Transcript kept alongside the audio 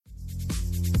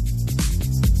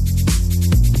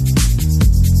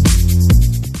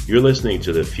You're listening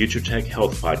to the Future Tech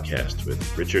Health Podcast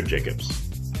with Richard Jacobs.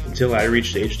 Until I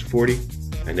reached age 40,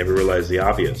 I never realized the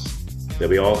obvious, that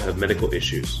we all have medical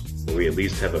issues, or we at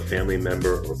least have a family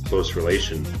member or close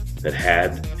relation that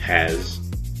had, has,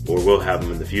 or will have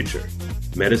them in the future.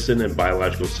 Medicine and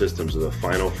biological systems are the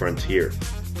final frontier.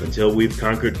 Until we've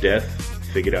conquered death,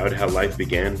 figured out how life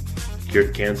began,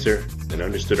 cured cancer, and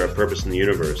understood our purpose in the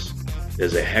universe,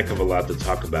 there's a heck of a lot to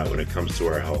talk about when it comes to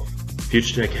our health.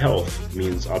 Future Tech Health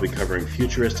means I'll be covering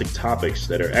futuristic topics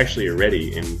that are actually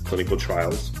already in clinical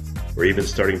trials, or even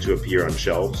starting to appear on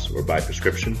shelves or by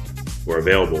prescription, or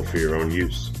available for your own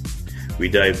use. We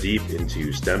dive deep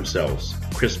into stem cells,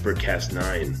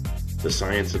 CRISPR-Cas9, the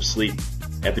science of sleep,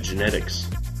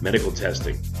 epigenetics, medical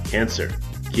testing, cancer,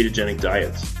 ketogenic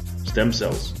diets, stem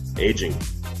cells, aging,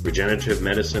 regenerative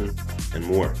medicine, and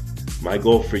more. My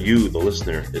goal for you, the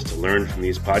listener, is to learn from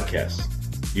these podcasts.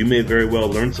 You may very well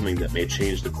learn something that may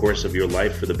change the course of your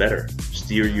life for the better,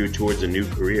 steer you towards a new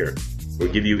career, or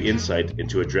give you insight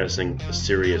into addressing a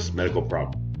serious medical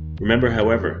problem. Remember,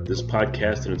 however, this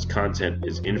podcast and its content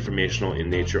is informational in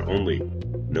nature only.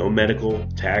 No medical,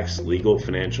 tax, legal,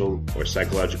 financial, or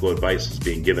psychological advice is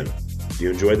being given. If you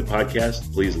enjoy the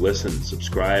podcast, please listen,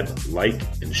 subscribe, like,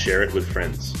 and share it with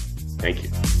friends. Thank you.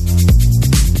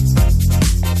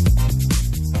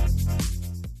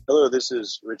 Hello, this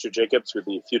is Richard Jacobs with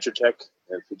the Future Tech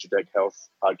and Future Tech Health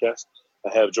podcast.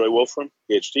 I have Joy Wolfram,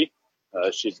 PhD.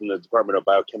 She's in the Department of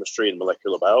Biochemistry and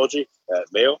Molecular Biology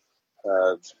at Mayo.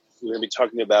 We're going to be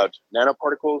talking about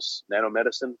nanoparticles,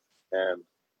 nanomedicine, and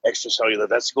extracellular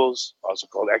vesicles, also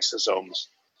called exosomes.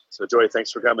 So, Joy, thanks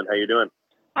for coming. How you doing?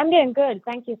 I'm doing good.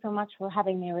 Thank you so much for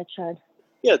having me, Richard.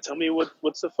 Yeah, tell me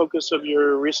what's the focus of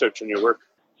your research and your work?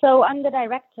 So I'm the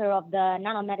director of the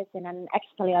Nanomedicine and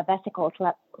Extracellular Vesicles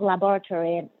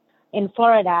Laboratory in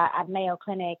Florida at Mayo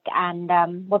Clinic.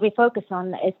 And what we focus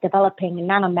on is developing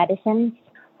nanomedicines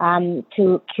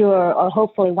to cure or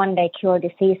hopefully one day cure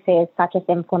diseases such as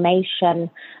inflammation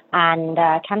and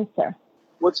cancer.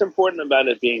 What's important about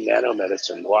it being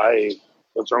nanomedicine? Why?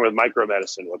 What's wrong with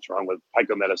micromedicine? What's wrong with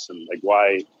picomedicine? Like,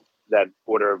 why that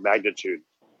order of magnitude?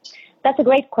 That's a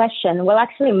great question. Well,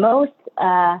 actually, most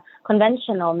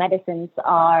conventional medicines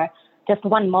are just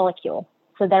one molecule.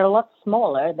 So they're a lot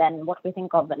smaller than what we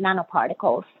think of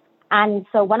nanoparticles. And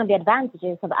so one of the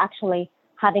advantages of actually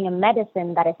having a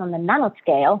medicine that is on the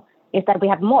nanoscale is that we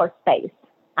have more space.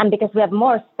 And because we have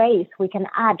more space, we can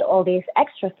add all these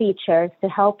extra features to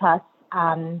help us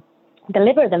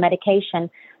deliver the medication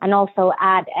and also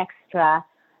add extra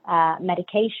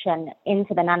medication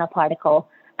into the nanoparticle.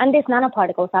 And these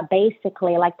nanoparticles are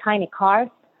basically like tiny cars,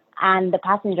 and the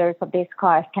passengers of these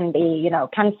cars can be,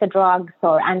 cancer drugs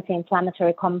or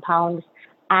anti-inflammatory compounds.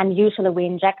 And usually we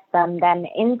inject them then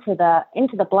into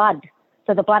the blood.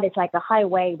 So the blood is like the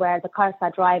highway where the cars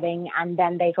are driving, and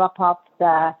then they drop off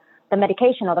the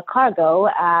medication or the cargo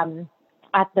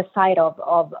at the site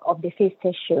of diseased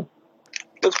tissue.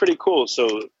 That's pretty cool. So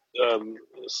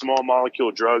small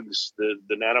molecule drugs, the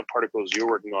nanoparticles you're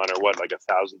working on are what, like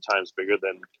 1,000 times bigger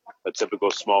than a typical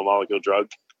small molecule drug,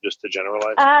 just to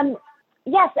generalize?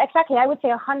 Yes, exactly. I would say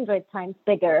 100 times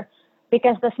bigger,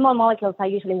 because the small molecules are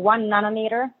usually 1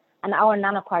 nanometer and our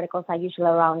nanoparticles are usually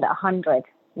around 100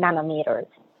 nanometers.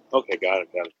 Okay, got it.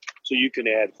 So you can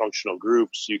add functional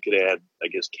groups, you could add, I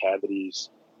guess, cavities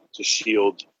to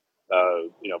shield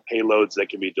payloads that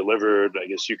can be delivered. I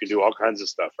guess you can do all kinds of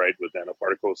stuff, right, with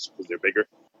nanoparticles because they're bigger.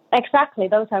 Exactly.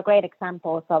 Those are great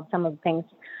examples of some of the things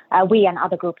we and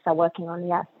other groups are working on,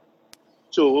 yes.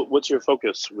 So what's your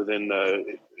focus within,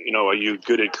 are you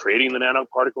good at creating the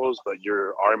nanoparticles, but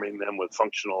you're arming them with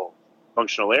functional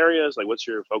areas? Like, what's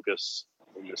your focus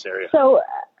in this area? So,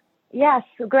 yes,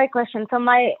 great question. So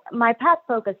my past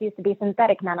focus used to be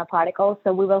synthetic nanoparticles.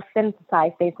 So we will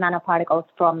synthesize these nanoparticles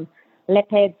from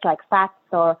lipids like fats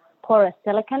or porous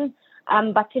silicon.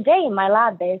 But today my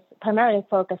lab is primarily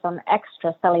focused on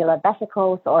extracellular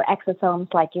vesicles or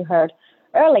exosomes, like you heard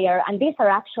earlier. And these are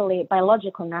actually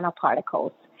biological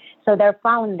nanoparticles. So they're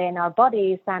found in our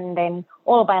bodies and in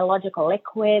all biological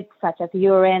liquids, such as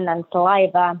urine and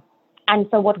saliva. And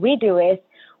so what we do is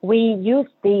we use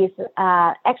these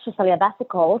extracellular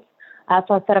vesicles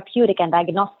for therapeutic and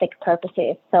diagnostic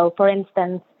purposes. So, for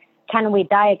instance, can we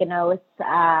diagnose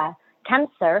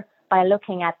cancer by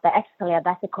looking at the extracellular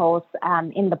vesicles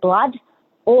in the blood?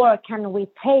 Or can we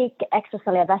take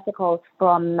extracellular vesicles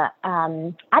from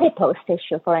adipose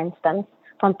tissue, for instance,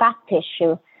 from fat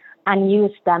tissue, and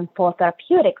use them for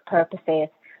therapeutic purposes?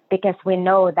 Because we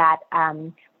know that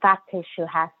fat tissue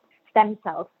has stem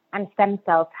cells, and stem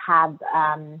cells have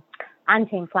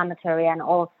anti-inflammatory and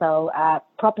also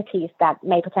properties that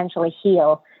may potentially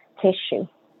heal tissue.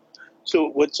 So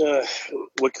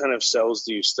what kind of cells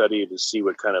do you study to see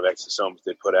what kind of exosomes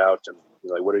they put out, and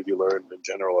what have you learned in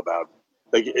general about?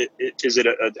 Is it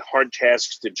a hard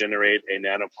task to generate a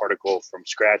nanoparticle from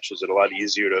scratch? Is it a lot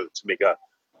easier to make a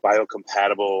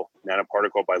biocompatible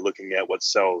nanoparticle by looking at what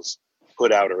cells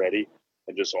put out already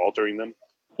and just altering them?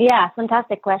 Yeah,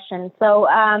 fantastic question. So,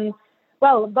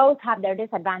 well, both have their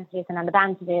disadvantages and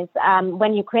advantages.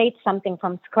 When you create something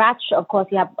from scratch, of course,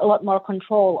 you have a lot more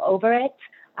control over it.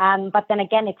 But then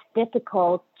again, it's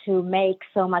difficult to make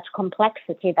so much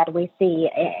complexity that we see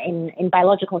in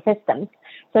biological systems.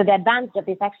 So the advantage of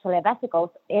these extracellular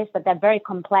vesicles is that they're very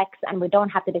complex and we don't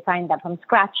have to design them from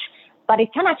scratch. But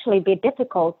it can actually be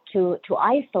difficult to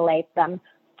isolate them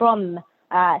from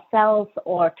cells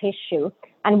or tissue.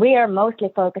 And we are mostly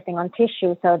focusing on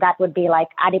tissue. So that would be like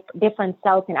different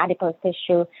cells in adipose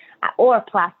tissue or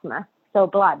plasma, so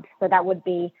blood. So that would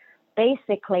be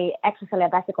basically extracellular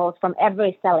vesicles from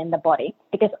every cell in the body,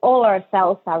 because all our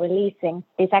cells are releasing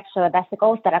these extracellular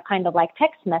vesicles that are kind of like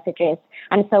text messages.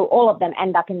 And so all of them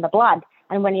end up in the blood.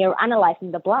 And when you're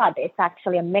analyzing the blood, it's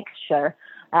actually a mixture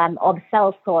of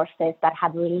cell sources that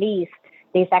have released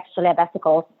these extracellular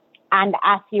vesicles. And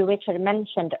as you, Richard,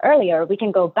 mentioned earlier, we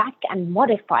can go back and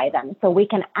modify them. So we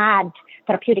can add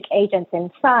therapeutic agents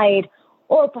inside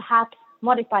or perhaps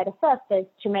modify the surface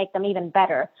to make them even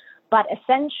better. But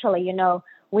essentially,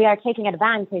 we are taking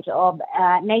advantage of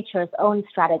nature's own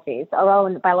strategies, our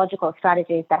own biological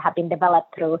strategies that have been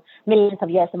developed through millions of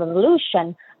years of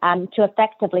evolution to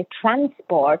effectively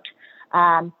transport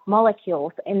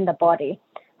molecules in the body.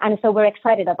 And so we're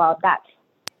excited about that.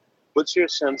 What's your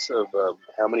sense of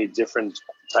how many different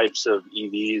types of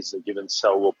EVs a given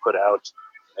cell will put out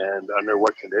and under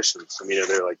what conditions? I mean, are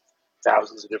there like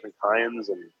thousands of different kinds?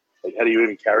 And how do you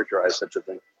even characterize such a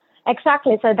thing?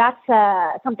 Exactly. So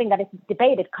that's something that is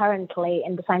debated currently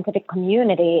in the scientific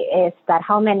community, is that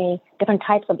how many different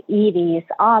types of EVs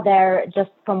are there just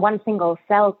from one single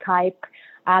cell type,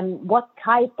 what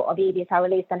type of EVs are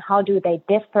released and how do they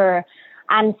differ.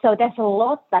 And so there's a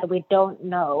lot that we don't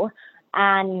know.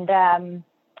 And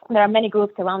there are many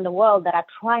groups around the world that are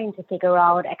trying to figure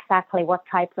out exactly what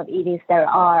types of EVs there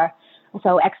are.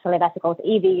 So extracellular vesicles,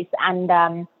 EVs,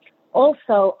 and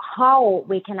also how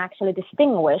we can actually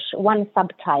distinguish one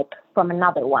subtype from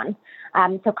another one.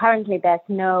 So currently there's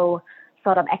no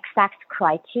sort of exact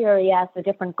criteria. So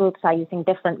different groups are using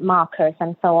different markers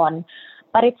and so on.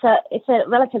 But it's a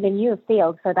relatively new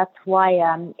field. So that's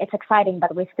why it's exciting,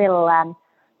 but we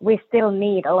still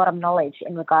need a lot of knowledge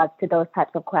in regards to those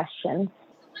types of questions.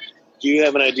 Do you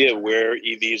have an idea of where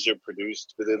EVs are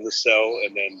produced within the cell,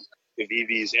 and then if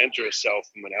EVs enter a cell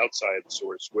from an outside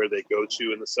source, where they go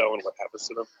to in the cell and what happens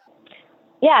to them?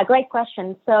 Yeah, great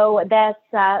question. So there's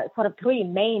sort of three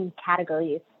main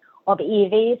categories of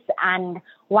EVs, and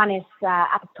one is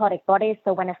apoptotic bodies.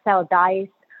 So when a cell dies,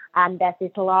 there's these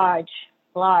large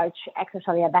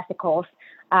extracellular vesicles.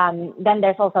 Then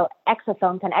there's also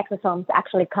exosomes, and exosomes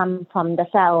actually come from the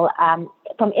cell,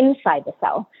 from inside the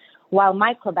cell, while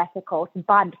microvesicles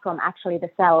bud from actually the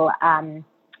cell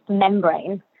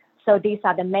membrane. So these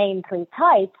are the main three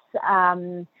types,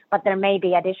 but there may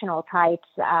be additional types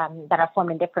that are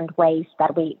formed in different ways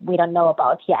that we don't know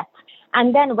about yet.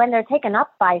 And then when they're taken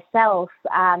up by cells,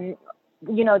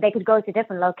 they could go to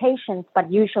different locations,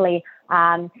 but usually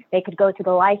they could go to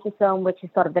the lysosome, which is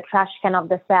sort of the trash can of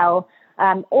the cell,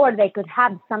 or they could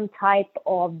have some type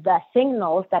of the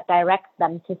signals that direct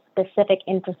them to specific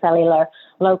intracellular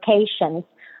locations.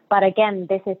 But again,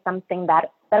 this is something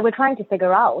that we're trying to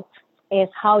figure out, is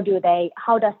how does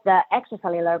the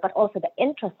extracellular but also the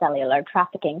intracellular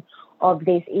trafficking of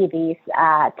these EVs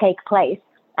take place?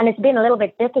 And it's been a little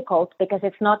bit difficult because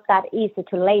it's not that easy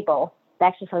to label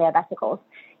the extracellular vesicles.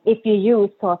 If you use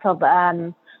sort of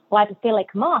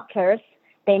lipophilic markers,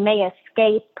 they may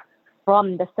escape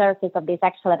from the surface of these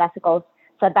extracellular vesicles.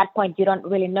 So at that point, you don't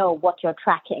really know what you're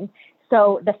tracking.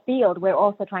 So the field, we're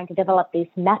also trying to develop these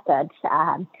methods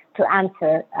to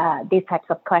answer these types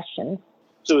of questions.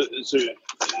 So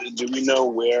do we know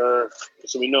where?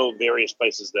 So we know various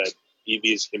places that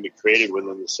EVs can be created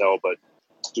within the cell, but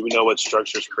do we know what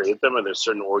structures create them? Are there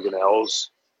certain organelles?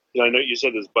 I know you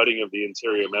said there's budding of the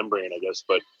interior membrane, I guess,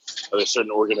 but are there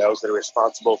certain organelles that are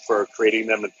responsible for creating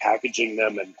them and packaging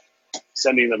them and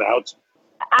sending them out?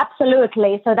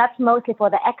 Absolutely. So that's mostly for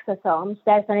the exosomes.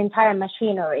 There's an entire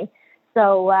machinery.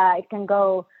 So it can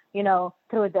go,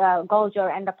 through the Golgi or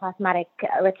endoplasmatic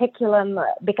reticulum,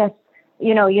 because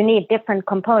you need different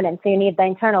components. So you need the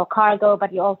internal cargo,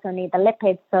 but you also need the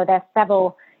lipids. So there's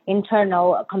several,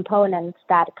 internal components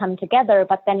that come together,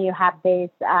 but then you have these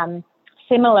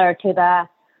similar to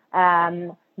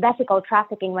the vesicle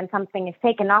trafficking. When something is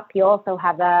taken up, you also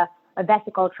have a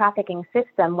vesicle trafficking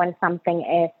system when something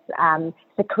is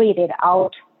secreted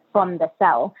out from the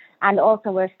cell. And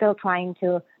also we're still trying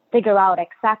to figure out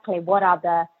exactly what are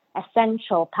the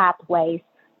essential pathways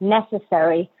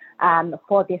necessary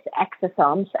for these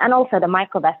exosomes and also the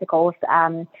microvesicles.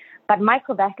 But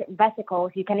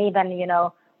microvesicles, you can even,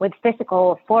 with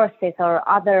physical forces or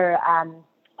other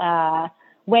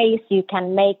ways, you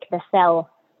can make the cell,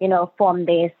 form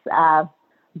this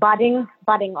budding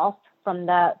off from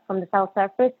the cell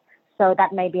surface. So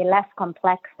that may be less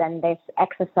complex than this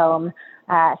exosome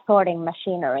sorting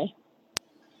machinery.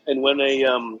 And when a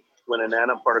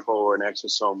nanoparticle or an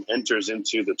exosome enters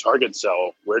into the target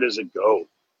cell, where does it go?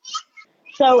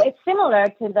 So it's similar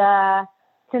to the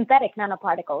synthetic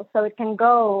nanoparticles. So it can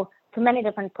go to many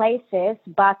different places,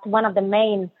 but one of the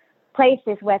main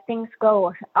places where things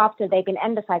go after they've been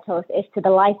endocytosed is to the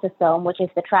lysosome, which is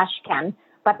the trash can.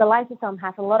 But the lysosome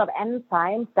has a lot of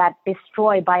enzymes that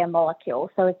destroy biomolecules.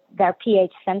 So they're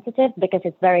pH sensitive because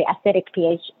it's very acidic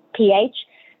pH.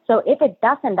 So if it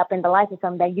does end up in the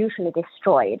lysosome, they're usually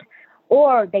destroyed,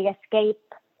 or they escape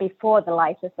before the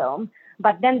lysosome.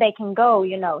 But then they can go,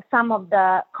 some of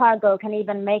the cargo can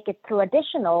even make it through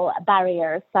additional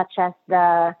barriers, such as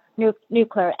the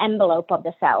nuclear envelope of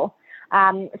the cell.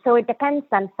 So it depends,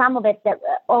 and some of it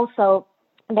also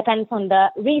depends on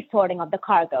the resorting of the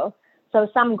cargo. So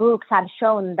some groups have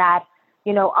shown that,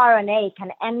 RNA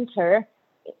can enter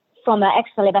from an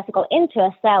extracellular vesicle into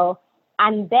a cell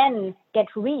and then get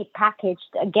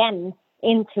repackaged again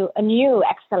into a new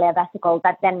extracellular vesicle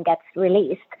that then gets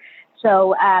released.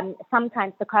 So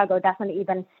sometimes the cargo doesn't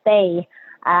even stay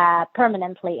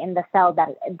permanently in the cell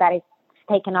that it's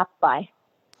taken up by.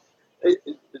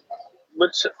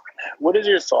 What is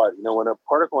your thought? When a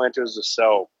particle enters the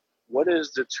cell, what is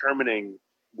determining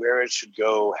where it should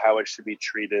go, how it should be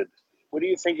treated? What do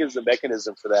you think is the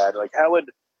mechanism for that? Like, how would,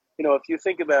 if you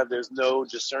think about there's no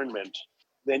discernment,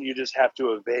 then you just have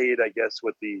to evade, I guess,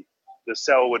 what the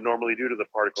cell would normally do to the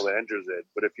particle that enters it.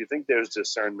 But if you think there's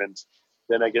discernment,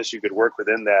 then I guess you could work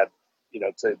within that,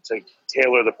 to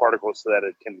tailor the particle so that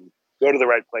it can go to the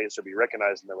right place or be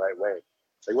recognized in the right way.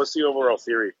 Like, what's the overall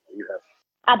theory that you have?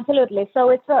 Absolutely. So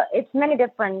it's many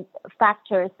different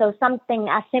factors. So something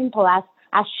as simple as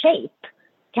shape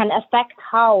can affect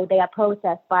how they are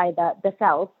processed by the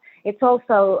cells. It's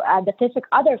also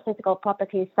other physical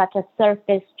properties such as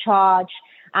surface charge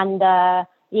and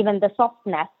even the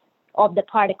softness of the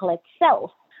particle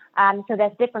itself. So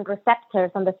there's different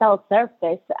receptors on the cell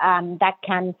surface that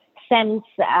can sense,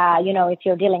 if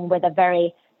you're dealing with a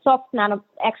very soft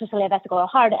extracellular vesicle or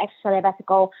hard extracellular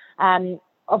vesicle.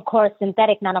 Of course,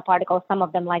 synthetic nanoparticles, some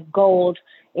of them like gold,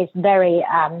 is a very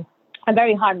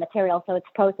hard material, so it's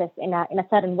processed in a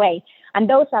certain way. And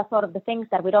those are sort of the things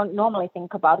that we don't normally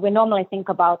think about. We normally think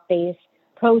about these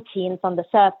proteins on the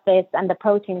surface, and the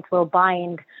proteins will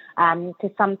bind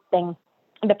to something.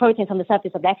 The proteins on the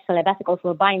surface of the extracellular vesicles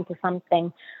will bind to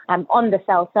something on the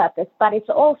cell surface. But it's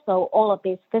also all of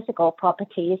these physical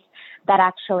properties that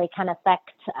actually can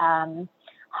affect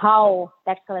how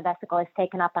the extracellular vesicle is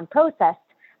taken up and processed.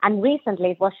 And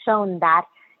recently it was shown that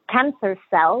cancer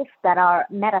cells that are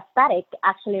metastatic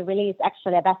actually release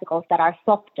extracellular vesicles that are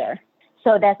softer.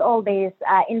 So there's all these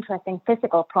interesting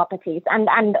physical properties.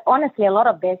 And honestly, a lot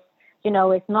of this,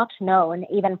 is not known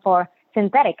even for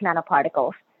synthetic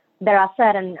nanoparticles. There are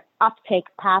certain uptake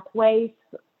pathways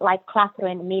like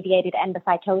clathrin-mediated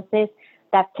endocytosis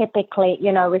that typically,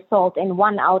 result in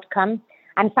one outcome.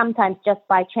 And sometimes just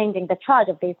by changing the charge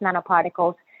of these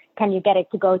nanoparticles, can you get it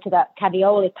to go to the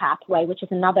Cavioli pathway, which is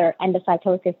another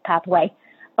endocytosis pathway.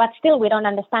 But still, we don't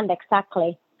understand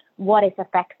exactly what is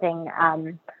affecting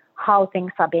how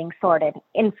things are being sorted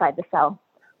inside the cell.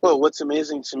 Well, what's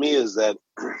amazing to me is that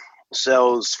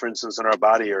cells, for instance, in our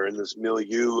body are in this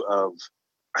milieu of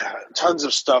tons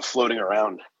of stuff floating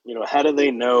around. How do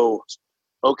they know,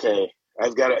 okay,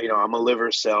 I've got I'm a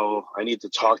liver cell. I need to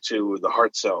talk to the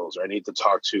heart cells, or I need to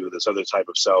talk to this other type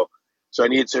of cell. So I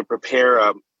need to prepare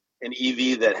an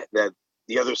EV that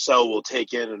the other cell will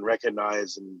take in and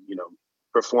recognize and,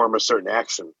 perform a certain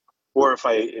action. Or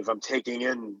if I'm taking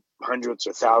in hundreds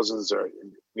or thousands or,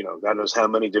 God knows how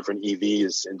many different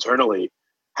EVs internally,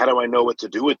 how do I know what to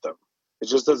do with them? It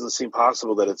just doesn't seem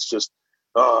possible that it's just,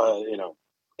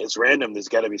 it's random. There's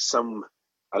got to be some,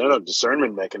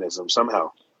 discernment mechanism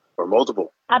somehow, or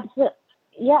multiple. Absolutely.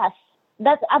 Yes,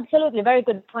 that's absolutely a very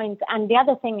good point. And the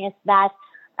other thing is that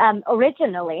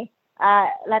originally,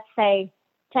 let's say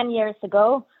 10 years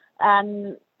ago,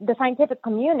 the scientific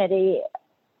community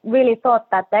really thought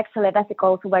that the extracellular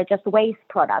vesicles were just waste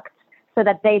products, so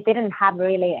that they didn't have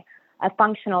really a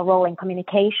functional role in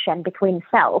communication between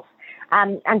cells.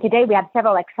 And today we have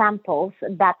several examples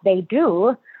that they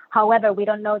do. However, we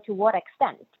don't know to what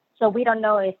extent. So we don't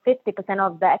know if 50%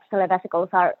 of the extracellular vesicles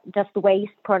are just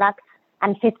waste products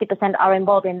and 50% are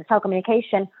involved in cell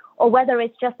communication, or whether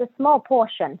it's just a small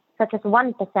portion, such as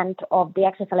 1% of the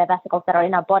extracellular vesicles that are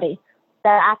in our body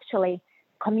that actually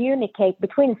communicate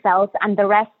between cells, and the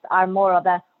rest are more of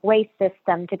a waste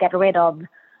system to get rid of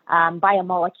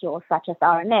biomolecules such as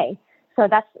RNA. So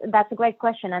that's a great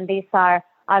question, and these are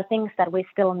things that we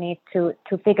still need to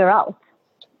figure out.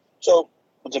 So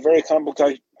it's a very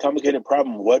complicated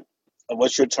problem.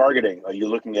 What's your targeting? Are you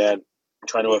looking at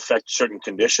trying to affect certain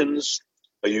conditions?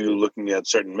 Are you looking at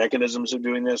certain mechanisms of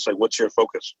doing this? Like, what's your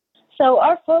focus? So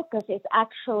our focus is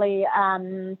actually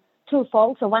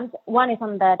twofold. So one is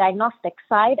on the diagnostic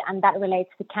side, and that relates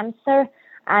to cancer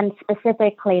and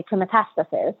specifically to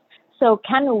metastasis. So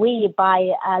can we, by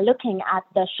looking at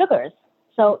the sugars,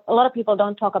 so a lot of people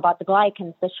don't talk about the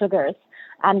glycans, the sugars,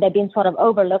 and they've been sort of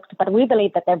overlooked, but we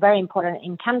believe that they're very important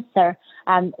in cancer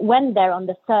when they're on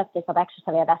the surface of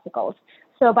extracellular vesicles.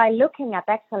 So by looking at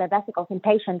extracellular vesicles in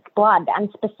patients' blood, and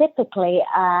specifically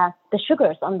the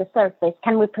sugars on the surface,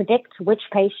 can we predict which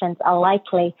patients are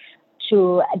likely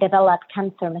to develop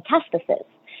cancer metastasis?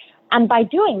 And by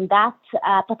doing that,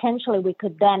 potentially we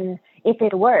could then, if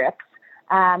it works,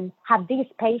 have these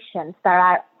patients that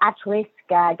are at risk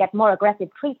get more aggressive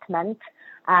treatment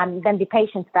than the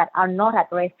patients that are not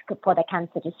at risk for the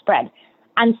cancer to spread.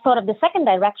 And sort of the second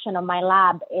direction of my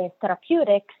lab is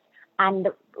therapeutics. And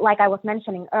like I was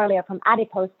mentioning earlier, from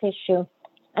adipose tissue.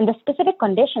 And the specific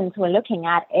conditions we're looking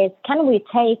at is, can we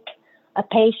take a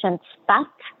patient's fat,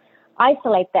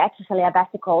 isolate the extracellular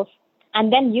vesicles,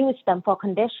 and then use them for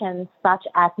conditions such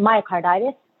as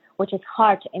myocarditis, which is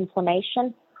heart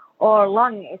inflammation, or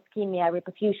lung ischemia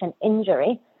reperfusion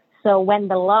injury. So when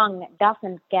the lung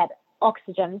doesn't get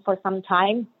oxygen for some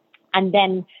time, and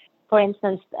then, for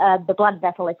instance, the blood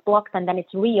vessel is blocked and then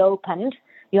it's reopened,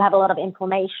 you have a lot of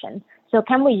inflammation. So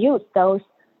can we use those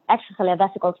extracellular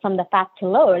vesicles from the fat to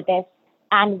lower this?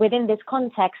 And within this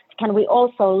context, can we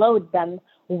also load them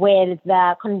with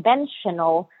the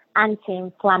conventional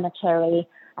anti-inflammatory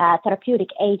therapeutic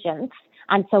agents?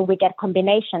 And so we get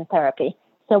combination therapy.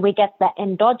 So we get the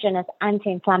endogenous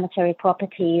anti-inflammatory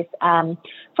properties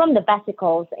from the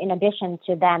vesicles, in addition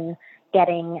to then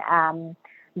getting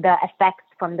the effects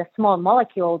from the small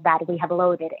molecule that we have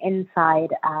loaded inside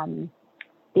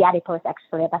the adipose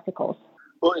extracellular vesicles.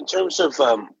 Well, in terms of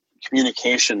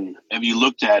communication, have you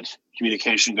looked at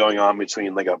communication going on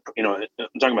between, I'm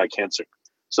talking about cancer.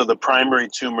 So the primary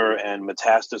tumor and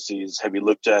metastases, have you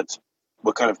looked at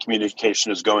what kind of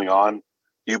communication is going on?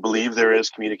 Do you believe there is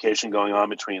communication going on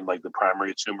between the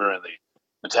primary tumor and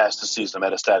the metastases, the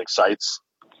metastatic sites?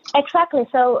 Exactly.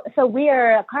 So we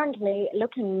are currently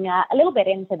looking a little bit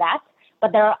into that,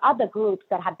 but there are other groups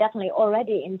that have definitely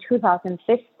already in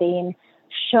 2015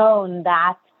 shown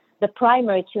that the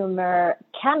primary tumor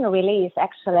can release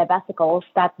extracellular vesicles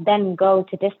that then go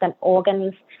to distant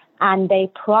organs, and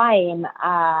they prime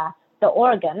the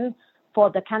organ for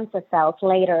the cancer cells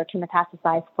later to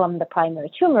metastasize from the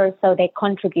primary tumor, so they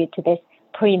contribute to this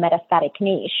pre-metastatic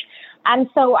niche. And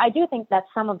so I do think that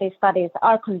some of these studies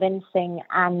are convincing,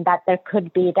 and that there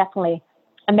could be definitely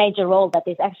a major role that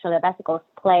these extracellular vesicles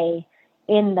play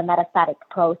in the metastatic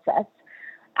process.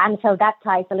 And so that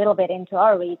ties a little bit into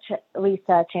our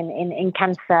research in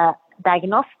cancer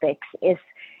diagnostics is,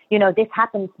 this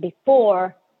happens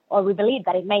before, or we believe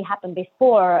that it may happen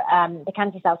before the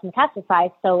cancer cells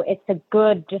metastasize. So it's a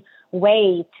good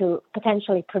way to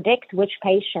potentially predict which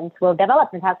patients will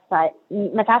develop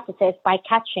metastasis by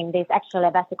catching these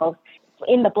extracellular vesicles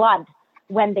in the blood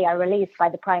when they are released by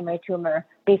the primary tumor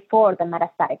before the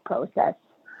metastatic process.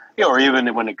 Yeah, or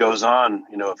even when it goes on,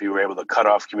 if you were able to cut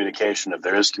off communication, if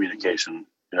there is communication,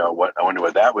 I wonder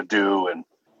what that would do. And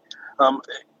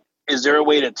is there a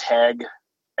way to tag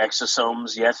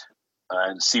exosomes yet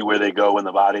and see where they go in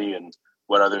the body and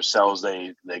what other cells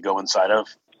they go inside of?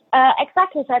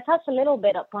 Exactly. So I touched a little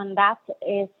bit upon that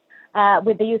is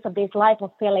with the use of these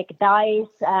lipophilic dyes,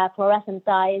 fluorescent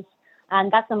dyes,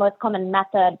 and that's the most common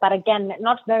method. But again,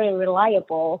 not very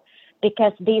reliable,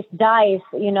 because these dyes,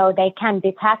 they can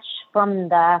detach from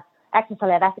the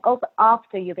extracellular vesicles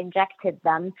after you've injected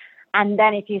them. And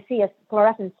then if you see a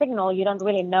fluorescent signal, you don't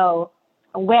really know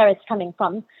where it's coming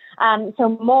from. So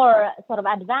more sort of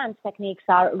advanced techniques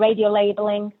are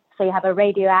radiolabeling. So you have a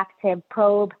radioactive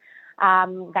probe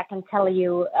that can tell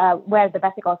you where the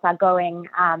vesicles are going.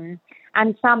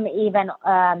 And some even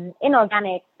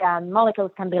inorganic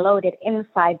molecules can be loaded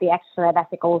inside the extracellular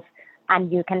vesicles,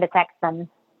 and you can detect them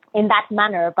in that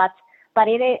manner. But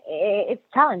it's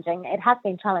challenging. It has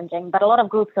been challenging. But a lot of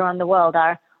groups around the world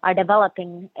are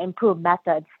developing improved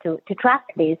methods to track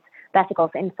these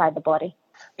vesicles inside the body.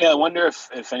 Yeah, I wonder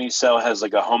if any cell has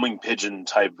like a homing pigeon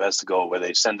type vesicle where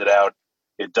they send it out,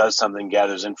 it does something,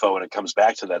 gathers info, and it comes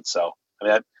back to that cell. I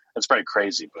mean, that's pretty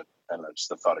crazy, but I don't know, just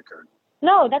the thought occurred.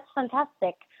 No, that's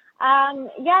fantastic.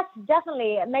 Yes,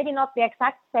 definitely. Maybe not the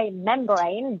exact same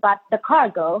membrane, but the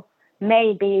cargo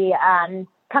may be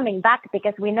coming back,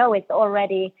 because we know it's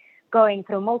already going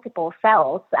through multiple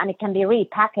cells and it can be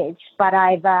repackaged. But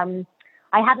I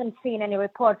haven't seen any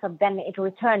reports of then it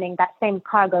returning, that same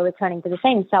cargo returning to the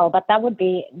same cell. But that would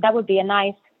be a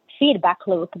nice feedback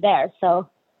loop there. So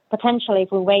potentially,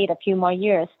 if we wait a few more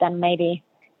years, then maybe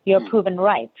you're proven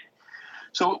right.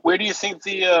 So where do you think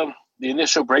the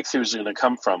initial breakthroughs are going to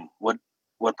come from?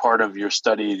 What part of your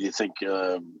study do you think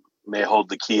may hold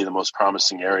the key, the most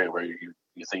promising area where you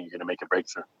think you're going to make a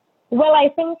breakthrough? Well, I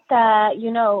think,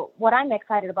 what I'm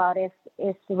excited about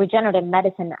is regenerative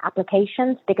medicine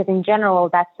applications, because in general,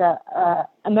 that's a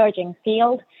emerging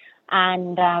field.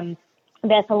 And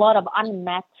there's a lot of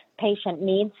unmet patient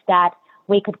needs that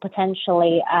we could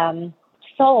potentially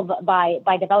solve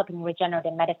by developing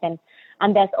regenerative medicine.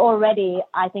 And there's already,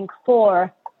 I think,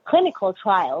 4 clinical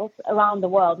trials around the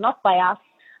world, not by us,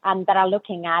 that are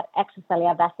looking at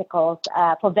extracellular vesicles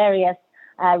for various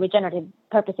regenerative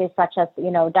purposes, such as,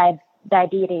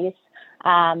 diabetes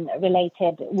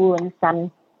related wounds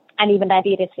and even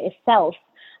diabetes itself.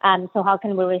 So how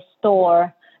can we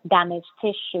restore damaged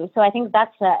tissue? So I think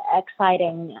that's an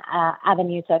exciting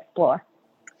avenue to explore.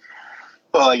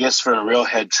 Well, I guess for a real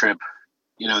head trip,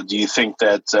 do you think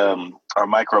that our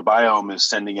microbiome is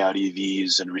sending out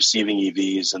EVs and receiving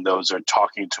EVs, and those are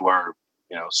talking to our,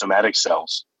 somatic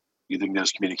cells? Do you think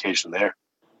there's communication there?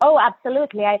 Oh,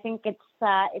 absolutely. I think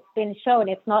it's been shown.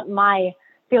 It's not my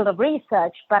field of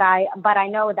research, but I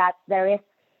know that there is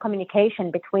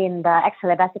communication between the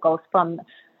extracellular vesicles from,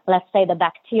 let's say, the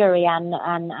bacteria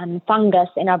and fungus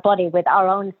in our body with our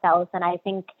own cells. And I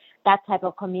think that type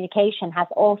of communication has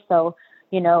also,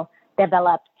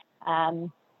 developed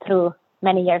through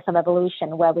many years of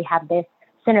evolution, where we have this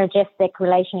synergistic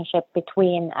relationship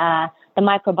between the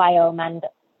microbiome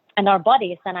and our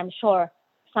bodies. And I'm sure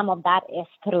some of that is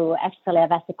through extracellular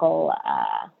vesicle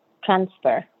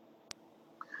transfer.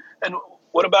 And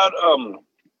what about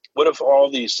what if all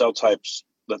these cell types,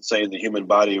 let's say in the human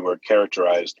body, were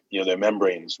characterized, their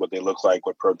membranes, what they look like,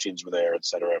 what proteins were there, et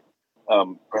cetera?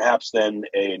 Perhaps then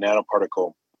a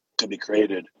nanoparticle could be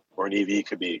created, or an EV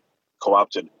could be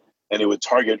co-opted, and it would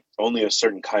target only a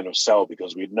certain kind of cell,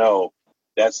 because we'd know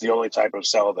that's the only type of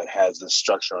cell that has this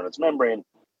structure on its membrane,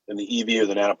 and the EV or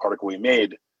the nanoparticle we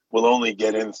made will only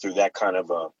get in through that kind of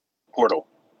a portal,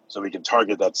 so we can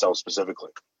target that cell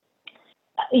specifically.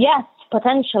 Yes,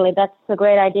 potentially. That's a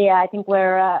great idea. I think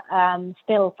we're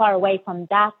still far away from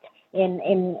that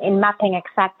in mapping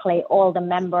exactly all the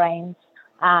membranes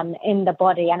in the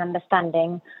body and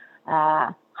understanding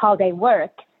how they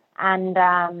work. And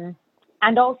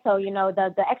also,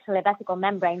 the extracellular vesicle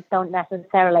membranes don't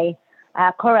necessarily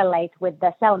correlate with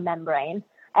the cell membrane,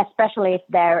 especially if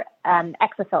they're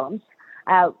exosomes.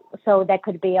 So there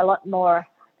could be a lot more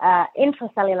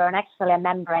intracellular and extracellular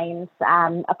membranes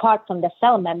apart from the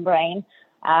cell membrane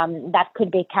that could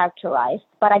be characterized.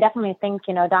 But I definitely think,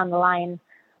 down the line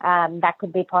that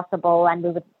could be possible, and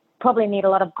we would probably need a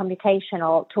lot of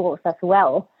computational tools as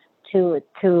well to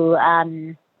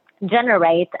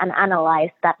generate and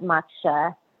analyze that much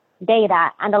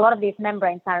data. And a lot of these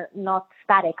membranes are not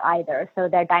static either, so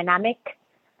they're dynamic,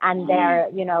 and they're,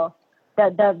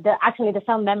 actually the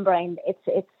cell membrane,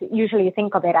 it's usually you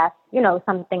think of it as,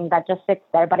 something that just sits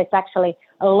there, but it's actually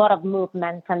a lot of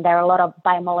movement, and there are a lot of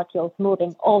biomolecules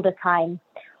moving all the time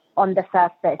on the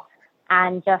surface,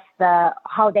 and just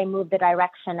how they move, the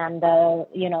direction and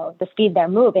the speed they're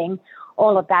moving,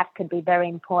 all of that could be very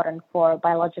important for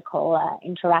biological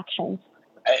interactions.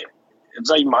 It's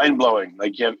like mind blowing.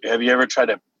 Like, have you ever tried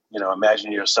to,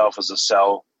 imagine yourself as a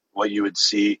cell, what you would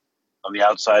see on the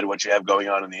outside, what you have going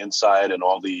on the inside, and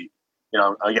all the,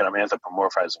 again, I'm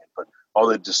anthropomorphizing it, but all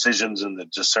the decisions and the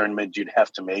discernment you'd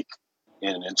have to make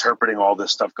in interpreting all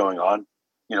this stuff going on.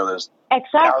 There's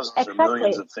thousands or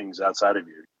millions of things outside of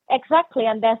you. Exactly.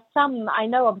 And I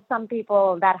know of some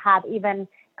people that have even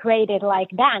created like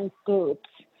dance groups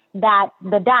that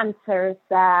the dancers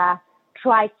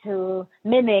try to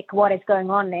mimic what is going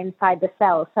on inside the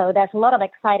cell. So there's a lot of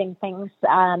exciting things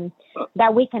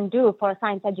that we can do for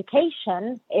science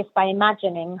education is by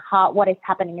imagining what is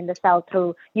happening in the cell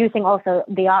through using also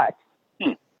the art.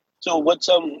 So what's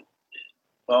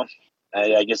well,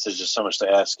 I guess there's just so much to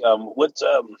ask.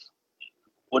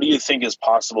 What do you think is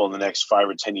possible in the next 5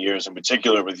 or 10 years, in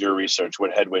particular with your research?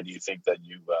 What headway do you think that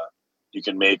you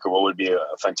can make, or what would be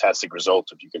a fantastic result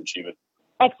if you can achieve it?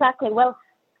 Exactly. Well,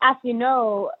 as you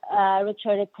know,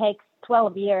 Richard, it takes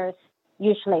 12 years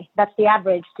usually. That's the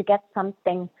average to get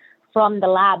something from the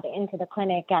lab into the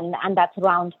clinic, and that's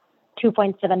around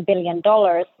 $2.7 billion.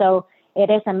 So it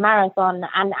is a marathon,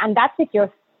 and that's if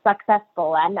you're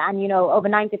successful. And over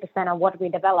 90% of what we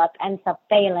develop ends up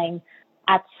failing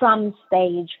at some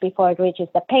stage before it reaches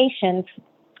the patient.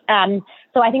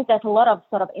 So I think there's a lot of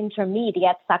sort of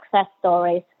intermediate success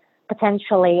stories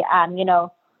potentially.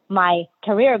 My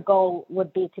career goal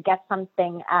would be to get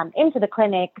something into the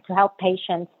clinic to help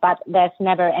patients, but there's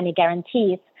never any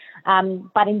guarantees.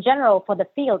 But in general, for the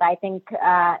field, I think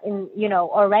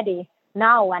already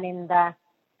now and in the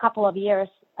couple of years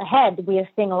ahead, we are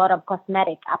seeing a lot of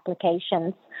cosmetic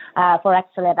applications for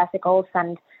extracellular vesicles,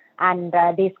 and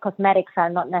these cosmetics are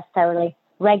not necessarily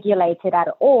regulated at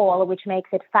all, which makes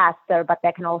it faster, but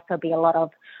there can also be a lot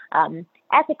of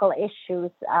ethical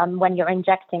issues when you're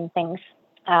injecting things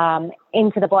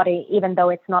into the body, even though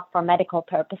it's not for medical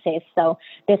purposes. So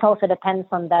this also depends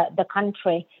on the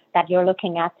country that you're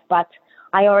looking at. But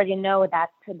I already know that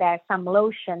there are some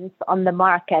lotions on the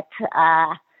market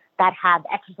that have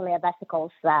extracellular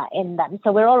vesicles in them.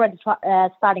 So we're already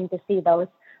starting to see those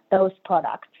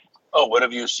products. Oh, what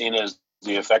have you seen as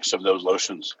the effects of those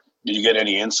lotions? Did you get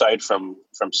any insight from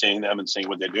seeing them and seeing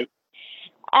what they do?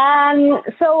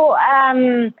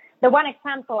 The one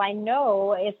example I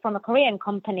know is from a Korean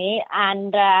company,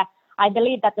 and I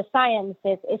believe that the science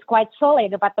is quite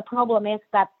solid, but the problem is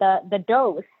that the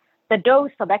dose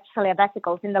of extracellular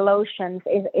vesicles in the lotions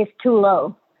is too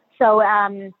low. So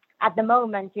at the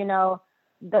moment,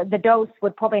 the dose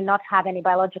would probably not have any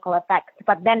biological effect.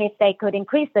 But then if they could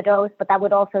increase the dose, but that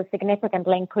would also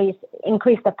significantly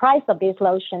increase the price of these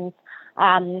lotions,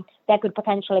 there could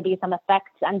potentially be some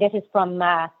effects. And this is from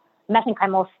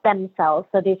mesenchymal stem cells.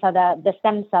 So these are the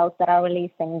stem cells that are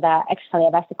releasing the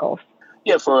extracellular vesicles.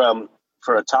 Yeah, for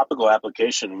a topical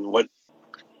application,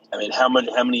 how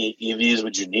many EVs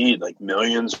would you need? Like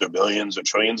millions or billions or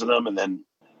trillions of them? And then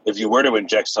if you were to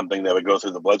inject something that would go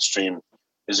through the bloodstream,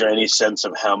 is there any sense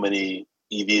of how many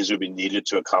EVs would be needed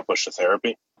to accomplish the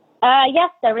therapy? Yes,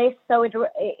 there is. So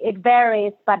it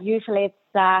varies, but usually it's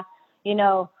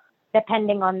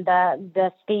depending on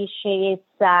the species.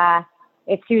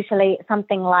 It's usually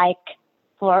something like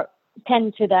for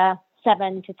 10 to the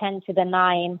 7 to 10 to the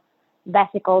 9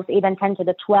 vesicles, even 10 to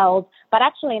the 12. But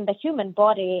actually in the human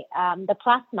body, the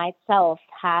plasma itself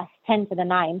has 10 to the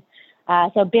 9,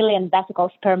 so billion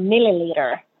vesicles per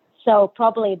milliliter. So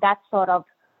probably that's sort of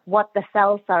what the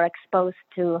cells are exposed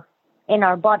to in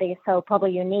our body. So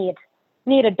probably you need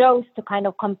a dose to kind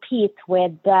of compete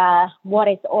with what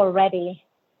is already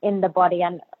in the body.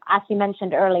 And as you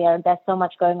mentioned earlier, there's so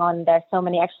much going on. There's so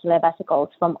many extracellular vesicles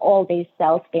from all these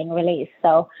cells being released.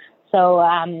 So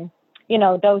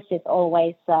dose is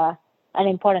always an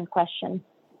important question.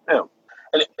 Yeah.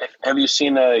 And have you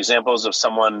seen examples of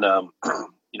someone,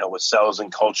 with cells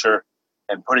in culture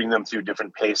and putting them through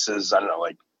different paces? I don't know,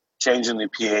 like changing the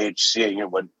pH, seeing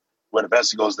what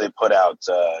vesicles they put out,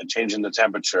 changing the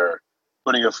temperature,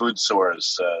 putting a food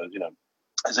source.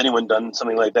 Has anyone done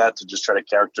something like that to just try to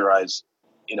characterize,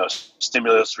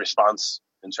 stimulus response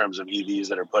in terms of EVs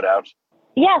that are put out?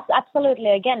 Yes, absolutely.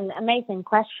 Again, amazing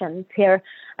questions here.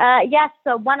 Yes,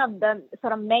 so one of the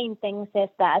sort of main things is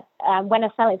that when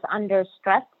a cell is under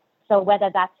stress, so whether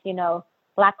that's,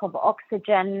 lack of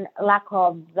oxygen, lack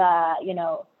of,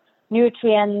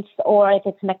 nutrients, or if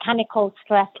it's mechanical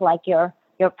stress, like you're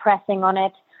pressing on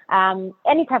it,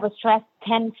 any type of stress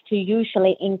tends to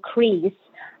usually increase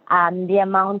the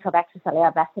amount of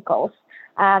extracellular vesicles.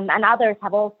 And others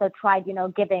have also tried,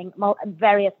 giving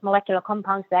various molecular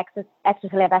compounds to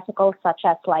extracellular vesicles, such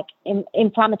as like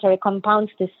inflammatory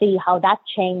compounds, to see how that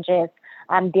changes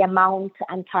the amount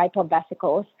and type of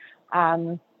vesicles.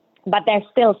 But there's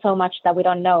still so much that we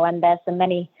don't know, and there's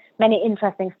many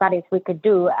interesting studies we could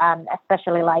do,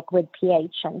 especially like with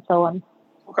pH and so on.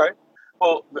 Okay.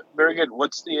 Well, very good.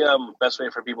 What's the best way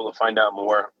for people to find out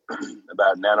more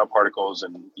about nanoparticles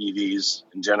and EVs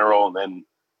in general, and then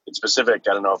in specific?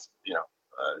 I don't know if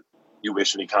you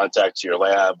wish any contact to your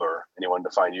lab or anyone to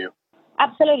find you.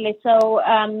 Absolutely. So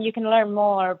you can learn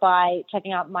more by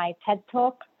checking out my TED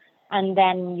Talk, and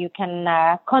then you can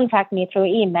contact me through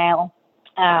email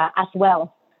as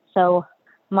well. So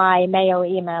my Mayo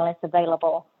email is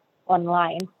available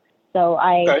online. So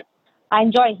I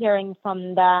enjoy hearing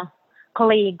from the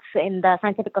colleagues in the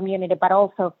scientific community, but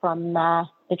also from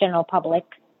the general public.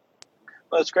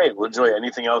 Well, that's great. Well, Joy,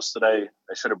 anything else that I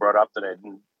should have brought up that I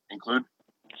didn't include?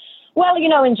 Well,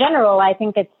 in general, I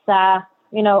think it's,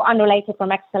 unrelated from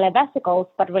extracellular vesicles,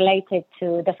 but related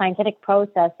to the scientific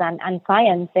process and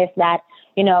science is that,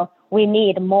 we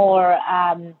need more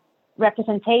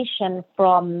representation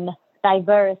from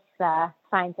diverse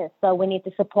scientists. So we need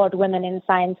to support women in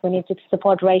science. We need to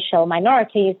support racial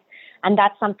minorities. And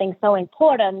that's something so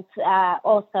important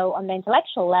also on the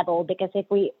intellectual level, because if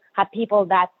we have people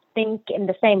that think in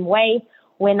the same way,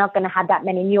 we're not going to have that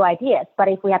many new ideas. But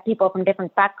if we have people from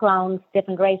different backgrounds,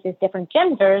 different races, different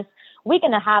genders, we're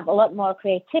going to have a lot more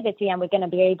creativity, and we're going to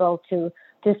be able to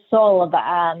solve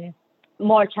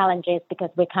more challenges because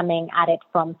we're coming at it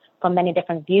from many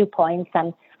different viewpoints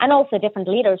and also different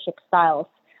leadership styles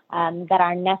that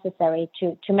are necessary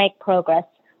to make progress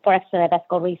for extracellular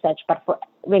vesicle research, but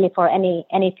for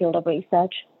any field of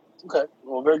research. Okay,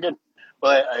 well, very good.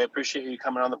 Well, I appreciate you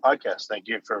coming on the podcast. Thank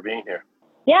you for being here.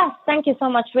 Yes, thank you so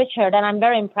much, Richard. And I'm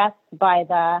very impressed by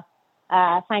the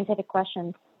scientific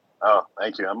questions. Oh,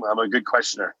 thank you. I'm a good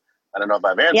questioner. I don't know if I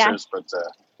have answers, but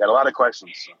got a lot of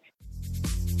questions. So.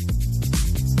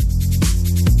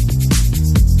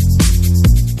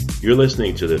 You're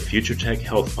listening to the Future Tech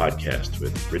Health Podcast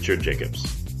with Richard Jacobs.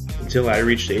 Until I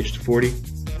reached age 40,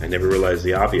 I never realized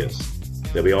the obvious,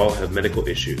 that we all have medical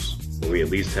issues, or we at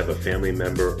least have a family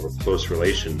member or close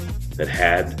relation that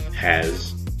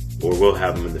has, or will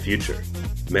have them in the future.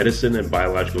 Medicine and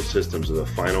biological systems are the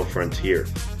final frontier.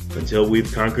 Until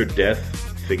we've conquered death,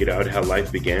 figured out how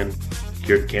life began,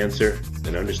 cured cancer,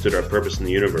 and understood our purpose in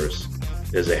the universe,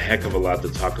 there's a heck of a lot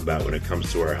to talk about when it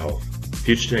comes to our health.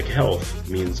 Future Tech Health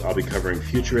means I'll be covering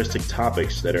futuristic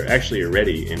topics that are actually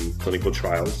already in clinical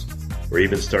trials, or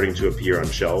even starting to appear on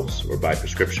shelves or by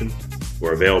prescription,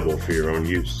 or available for your own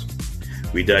use.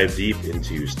 We dive deep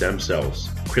into stem cells,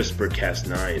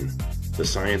 CRISPR-Cas9, the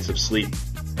science of sleep,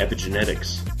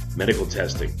 epigenetics, medical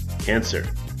testing, cancer,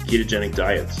 ketogenic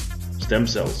diets, stem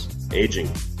cells, aging,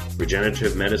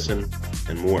 regenerative medicine,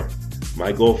 and more.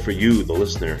 My goal for you, the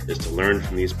listener, is to learn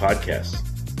from these podcasts.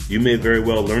 You may very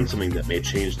well learn something that may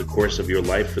change the course of your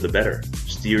life for the better,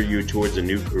 steer you towards a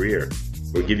new career,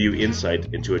 or give you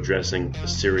insight into addressing a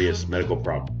serious medical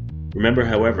problem. Remember,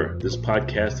 however, this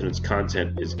podcast and its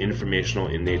content is informational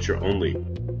in nature only.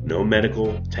 No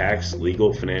medical, tax,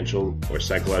 legal, financial, or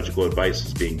psychological advice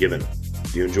is being given.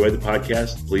 If you enjoyed the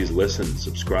podcast, please listen,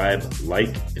 subscribe,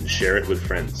 like, and share it with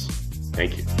friends.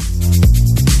 Thank you.